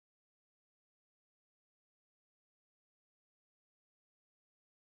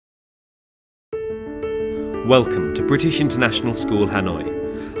Welcome to British International School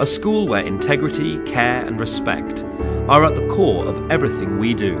Hanoi, a school where integrity, care and respect are at the core of everything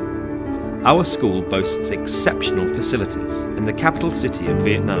we do. Our school boasts exceptional facilities in the capital city of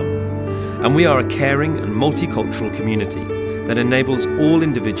Vietnam, and we are a caring and multicultural community that enables all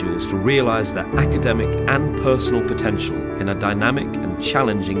individuals to realise their academic and personal potential in a dynamic and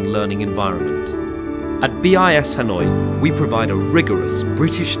challenging learning environment. At BIS Hanoi, we provide a rigorous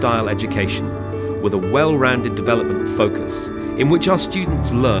British-style education with a well-rounded development focus in which our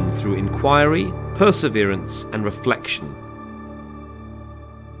students learn through inquiry, perseverance and reflection.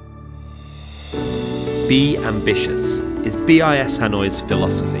 Be ambitious is BIS Hanoi's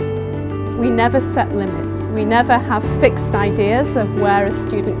philosophy. We never set limits. We never have fixed ideas of where a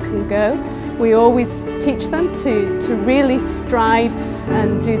student can go. We always teach them to really strive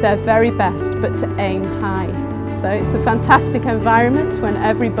and do their very best, but to aim high. So it's a fantastic environment. When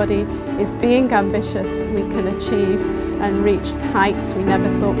everybody is being ambitious, we can achieve and reach heights we never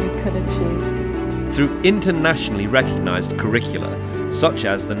thought we could achieve. Through internationally recognised curricula, such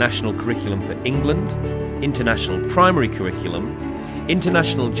as the National Curriculum for England, International Primary Curriculum,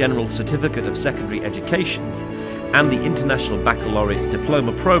 International General Certificate of Secondary Education, and the International Baccalaureate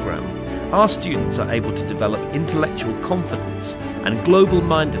Diploma Programme, our students are able to develop intellectual confidence and global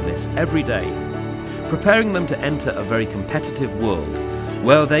mindedness every day, preparing them to enter a very competitive world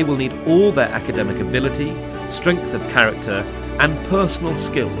where they will need all their academic ability, strength of character and personal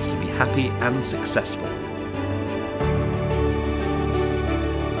skills to be happy and successful.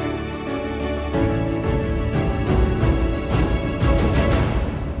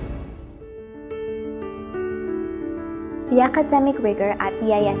 The academic rigor at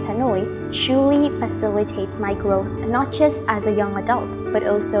BIS Hanoi truly facilitates my growth not just as a young adult, but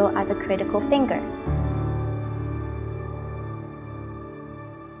also as a critical thinker.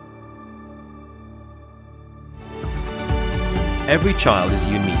 Every child is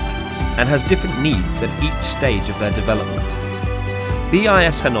unique and has different needs at each stage of their development.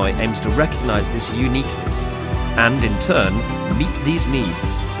 BIS Hanoi aims to recognise this uniqueness and, in turn, meet these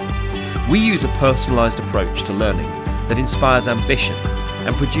needs. We use a personalised approach to learning that inspires ambition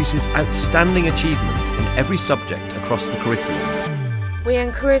and produces outstanding achievement in every subject across the curriculum. We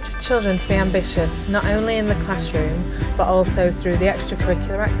encourage children to be ambitious, not only in the classroom, but also through the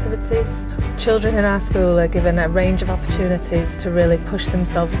extracurricular activities. Children in our school are given a range of opportunities to really push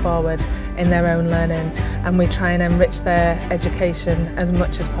themselves forward in their own learning, and we try and enrich their education as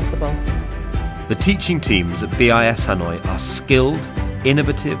much as possible. The teaching teams at BIS Hanoi are skilled,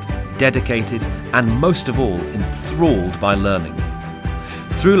 innovative, dedicated, and most of all, enthralled by learning.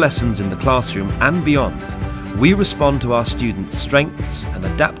 Through lessons in the classroom and beyond, we respond to our students' strengths and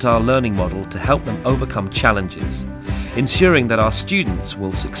adapt our learning model to help them overcome challenges, ensuring that our students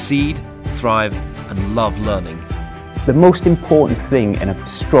will succeed, thrive, and love learning. The most important thing in a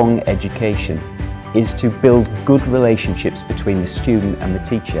strong education is to build good relationships between the student and the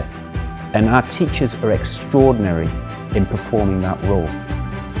teacher, and our teachers are extraordinary in performing that role.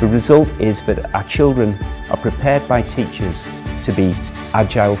 The result is that our children are prepared by teachers to be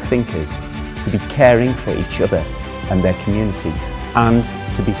agile thinkers, to be caring for each other and their communities, and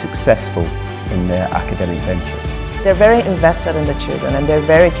to be successful in their academic ventures. They're very invested in the children and they're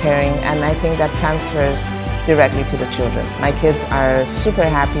very caring, and I think that transfers directly to the children. My kids are super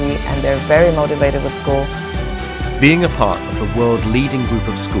happy and they're very motivated with school. Being a part of the world-leading group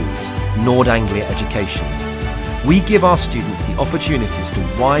of schools, Nord Anglia Education, we give our students the opportunities to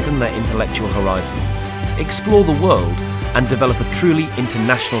widen their intellectual horizons, explore the world and develop a truly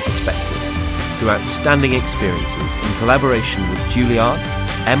international perspective through outstanding experiences in collaboration with Juilliard,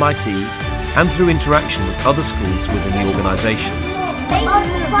 MIT and through interaction with other schools within the organisation.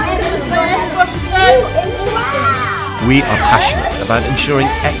 We are passionate about ensuring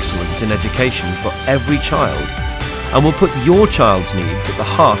excellence in education for every child and will put your child's needs at the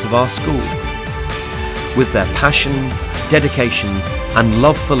heart of our school. With their passion, dedication and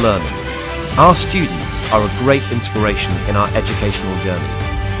love for learning, our students are a great inspiration in our educational journey.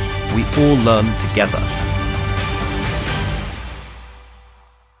 We all learn together.